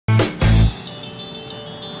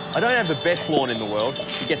I don't have the best lawn in the world.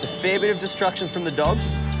 It gets a fair bit of destruction from the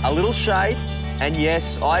dogs, a little shade, and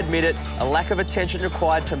yes, I admit it, a lack of attention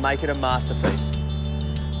required to make it a masterpiece.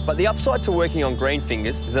 But the upside to working on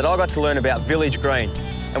Greenfingers is that I got to learn about village green.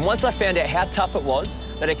 And once I found out how tough it was,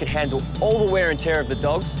 that it could handle all the wear and tear of the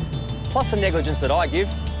dogs, plus the negligence that I give,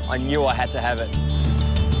 I knew I had to have it.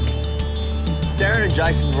 Darren and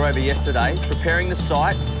Jason were over yesterday preparing the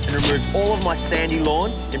site and removed all of my sandy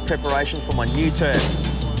lawn in preparation for my new turf.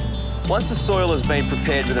 Once the soil has been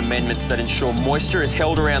prepared with amendments that ensure moisture is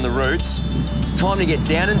held around the roots, it's time to get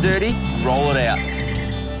down and dirty, roll it out.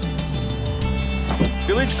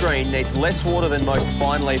 Village green needs less water than most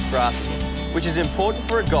fine leaf grasses, which is important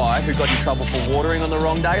for a guy who got in trouble for watering on the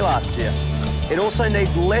wrong day last year. It also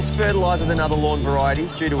needs less fertiliser than other lawn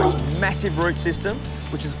varieties due to its massive root system,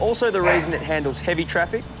 which is also the reason it handles heavy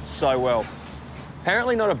traffic so well.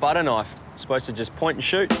 Apparently not a butter knife, supposed to just point and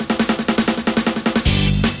shoot.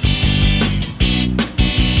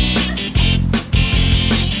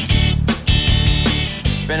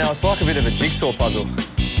 Benno, it's like a bit of a jigsaw puzzle.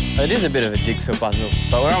 It is a bit of a jigsaw puzzle,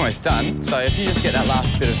 but we're almost done. So if you just get that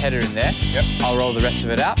last bit of header in there, I'll roll the rest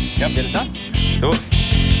of it out and get it done. Let's do it.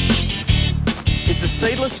 It's a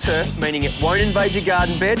seedless turf, meaning it won't invade your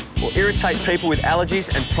garden bed or irritate people with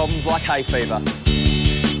allergies and problems like hay fever.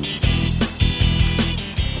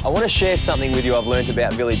 I want to share something with you I've learnt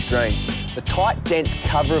about village green. The tight, dense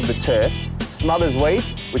cover of the turf smothers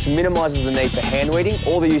weeds, which minimises the need for hand weeding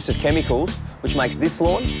or the use of chemicals, which makes this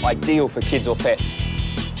lawn ideal for kids or pets.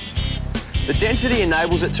 The density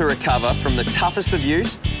enables it to recover from the toughest of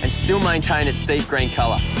use and still maintain its deep green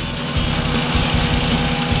colour.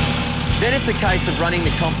 Then it's a case of running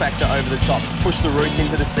the compactor over the top to push the roots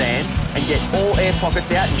into the sand and get all air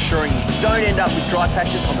pockets out, ensuring you don't end up with dry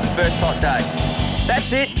patches on the first hot day.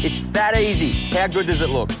 That's it, it's that easy. How good does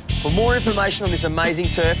it look? For more information on this amazing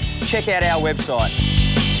turf, check out our website.